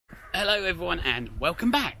Hello everyone and welcome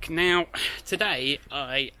back. Now today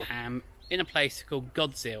I am in a place called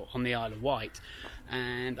Godshill on the Isle of Wight,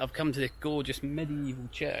 and I've come to this gorgeous medieval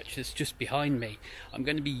church that's just behind me. I'm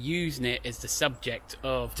going to be using it as the subject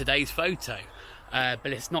of today's photo, but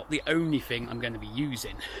it's not the only thing I'm going to be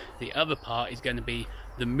using. The other part is going to be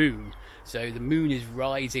the moon. So the moon is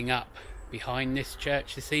rising up behind this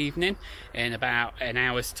church this evening in about an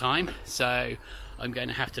hour's time, so I'm going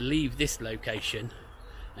to have to leave this location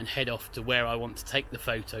and head off to where I want to take the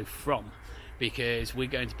photo from, because we're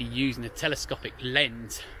going to be using a telescopic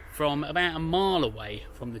lens from about a mile away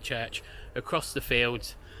from the church across the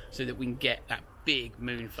fields so that we can get that big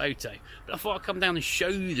moon photo. But I thought I'd come down and show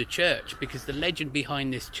you the church, because the legend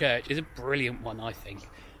behind this church is a brilliant one. I think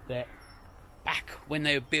that back when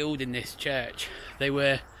they were building this church, they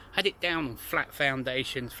had it down on flat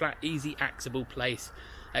foundations, flat, easy accessible place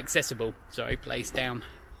down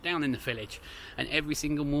in the village, and every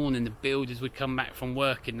single morning the builders would come back from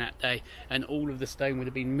work in that day and all of the stone would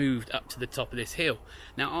have been moved up to the top of this hill.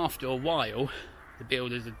 Now after a while the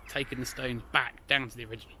builders had taken the stones back down to the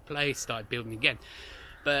original place, started building again,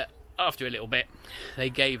 but after a little bit they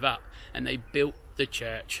gave up and they built the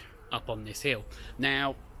church up on this hill.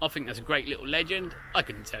 Now I think that's a great little legend. I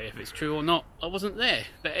couldn't tell you if it's true or not, I wasn't there,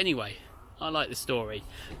 but anyway, I like the story.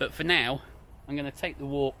 But for now I'm going to take the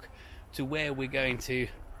walk to where we're going to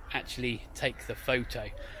actually take the photo.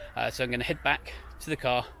 So I'm going to head back to the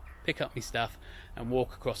car, pick up my stuff and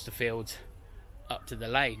walk across the fields up to the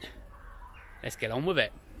lane. Let's get on with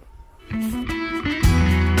it.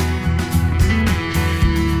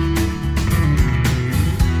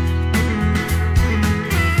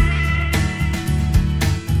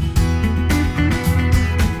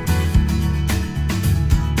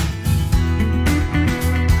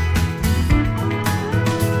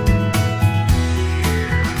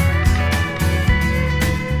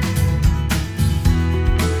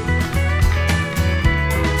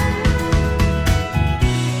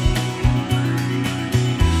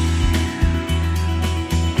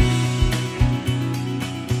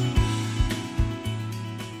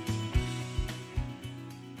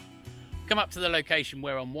 Come up to the location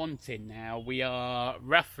where I'm wanting now. We are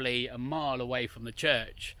roughly a mile away from the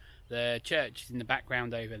church. The church is in the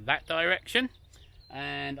background over that direction,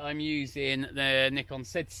 and I'm using the Nikon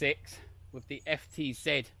Z6 with the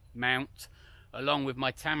FTZ mount along with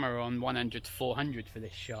my Tamron 100 to 400 for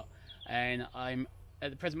this shot, and I'm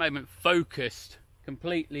at the present moment focused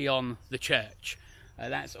completely on the church.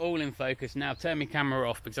 That's all in focus. Now turn my camera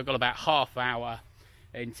off because I've got about half hour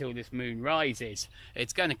until this moon rises.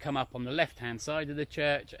 It's going to come up on the left hand side of the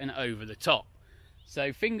church and over the top,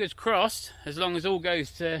 so fingers crossed, as long as all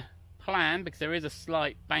goes to plan, because there is a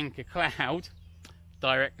slight bank of cloud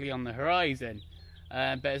directly on the horizon,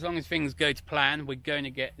 but as long as things go to plan, we're going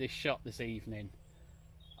to get this shot this evening.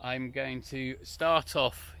 I'm going to start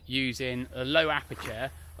off using a low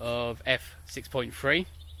aperture of f6.3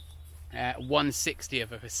 at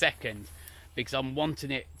 1/60th of a second, because I'm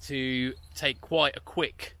wanting it to take quite a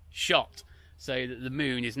quick shot so that the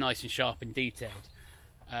moon is nice and sharp and detailed.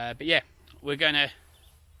 But yeah, we're going to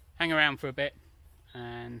hang around for a bit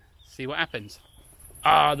and see what happens.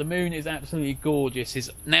 The moon is absolutely gorgeous. It's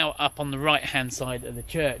now up on the right hand side of the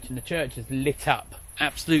church, and the church is lit up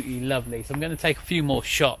absolutely lovely. So I'm going to take a few more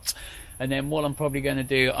shots, and then what I'm probably going to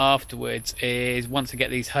do afterwards is, once I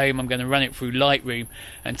get these home, I'm going to run it through Lightroom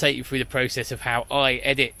and take you through the process of how I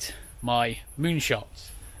edit my moon shots,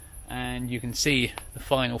 and you can see the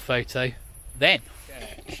final photo then.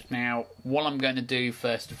 Now what I'm going to do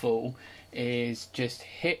first of all is just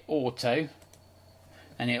hit auto,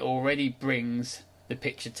 and it already brings the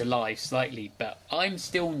picture to life slightly, but I'm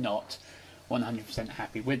still not 100%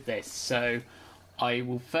 happy with this, so I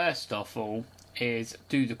will first of all is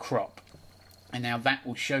do the crop, and now that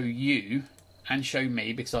will show you and show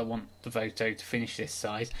me, because I want the photo to finish this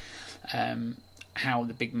size, how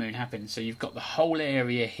the big moon happens. So you've got the whole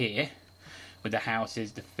area here with the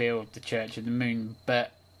houses, the field, the church and the moon,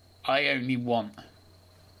 but I only want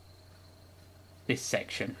this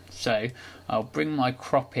section, so I'll bring my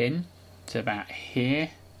crop in to about here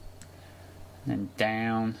and then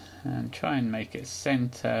down and try and make it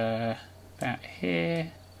center about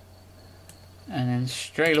here, and then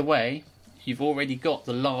straight away you've already got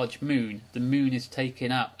the large moon. The moon is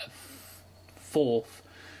taking up a fourth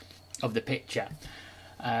of the picture,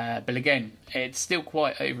 but again it's still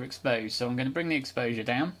quite overexposed, so I'm going to bring the exposure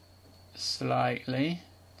down slightly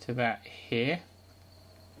to about here,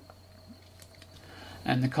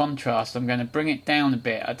 and the contrast I'm going to bring it down a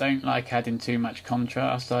bit. I don't like adding too much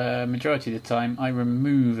contrast. Majority of the time I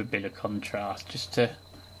remove a bit of contrast just to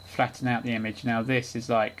flatten out the image. Now this is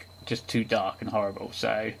like just too dark and horrible.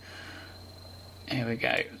 So here we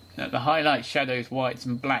go. The highlights, shadows, whites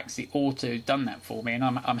and blacks, the auto's done that for me, and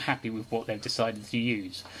I'm happy with what they've decided to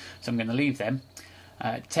use. So I'm going to leave them.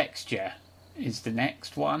 Texture is the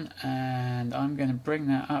next one, and I'm going to bring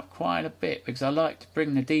that up quite a bit because I like to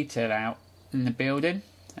bring the detail out in the building.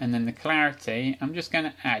 And then the clarity, I'm just going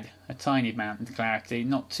to add a tiny amount of clarity,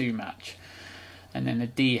 not too much. And then the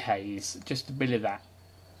dehaze, just a bit of that.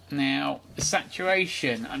 Now, the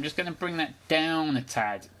saturation, I'm just going to bring that down a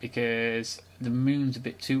tad because the moon's a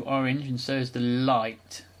bit too orange, and so is the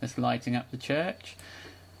light that's lighting up the church.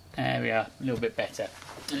 There we are, a little bit better.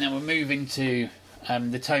 And then we're moving to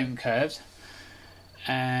the tone curves.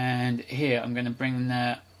 And here I'm going to bring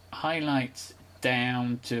the highlights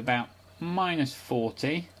down to about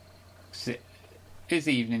 -40 because it is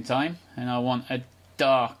evening time and I want a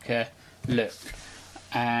darker look.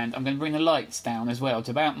 And I'm going to bring the lights down as well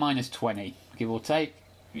to about -20, give or take.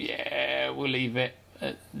 Yeah, we'll leave it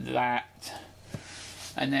at that.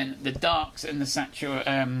 And then the darks and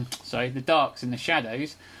the darks and the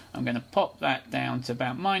shadows, I'm going to pop that down to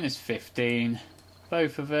about -15.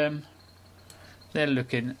 Both of them, they're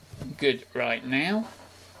looking good right now.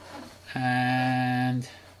 And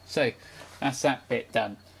so that's that bit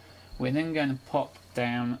done. We're then going to pop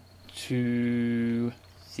down to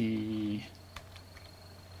the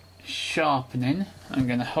sharpening. I'm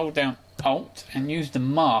going to hold down Alt and use the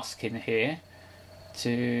mask in here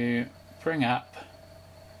to bring up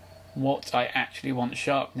what I actually want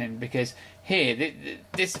sharpening, because here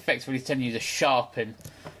this effectively is telling you to sharpen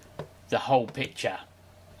the whole picture,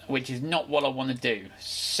 which is not what I want to do.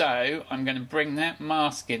 So I'm going to bring that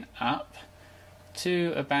masking up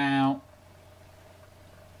to about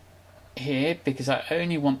here because I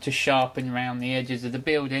only want to sharpen around the edges of the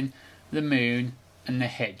building, the moon and the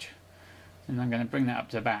hedge. And I'm going to bring that up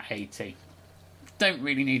to about 80. Don't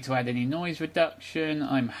really need to add any noise reduction.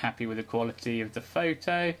 I'm happy with the quality of the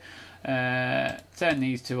photo. Turn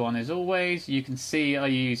these two on as always. You can see I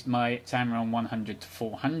used my Tamron 100 to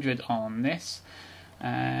 400 on this.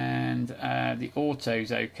 And the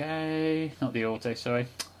auto's okay. Not the auto, sorry.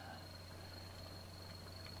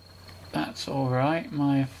 That's alright,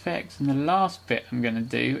 my effects. And the last bit I'm going to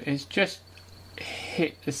do is just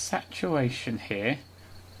hit the saturation here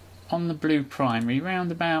on the blue primary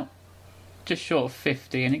round about just short of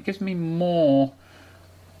 50, and it gives me more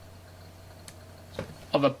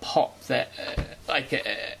of a pop, that like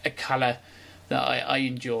a colour that I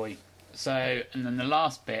enjoy. So, and then the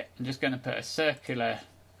last bit, I'm just going to put a circular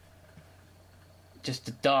just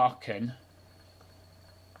to darken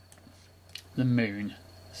the moon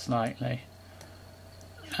slightly,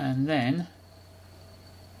 and then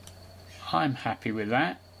I'm happy with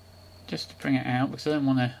that, just to bring it out because I don't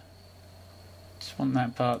want to, just want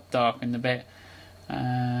that part darkened a bit.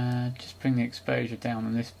 Just bring the exposure down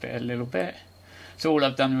on this bit a little bit. So all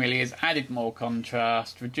I've done really is added more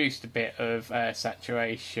contrast, reduced a bit of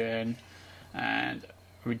saturation and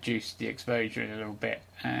reduced the exposure a little bit,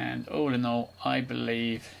 and all in all I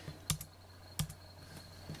believe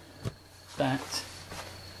that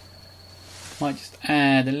might just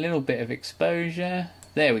add a little bit of exposure.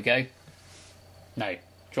 There we go. No,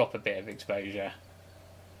 drop a bit of exposure.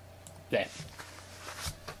 There.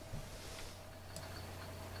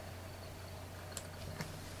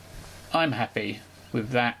 I'm happy with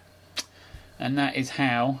that, and that is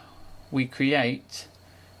how we create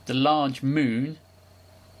the large moon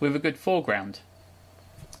with a good foreground.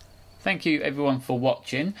 Thank you everyone for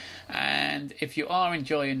watching, and if you are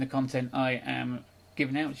enjoying the content I am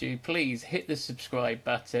giving out to you, please hit the subscribe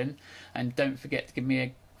button and don't forget to give me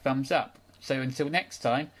a thumbs up. So until next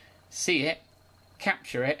time, see it,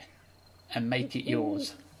 capture it and make it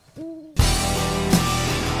yours.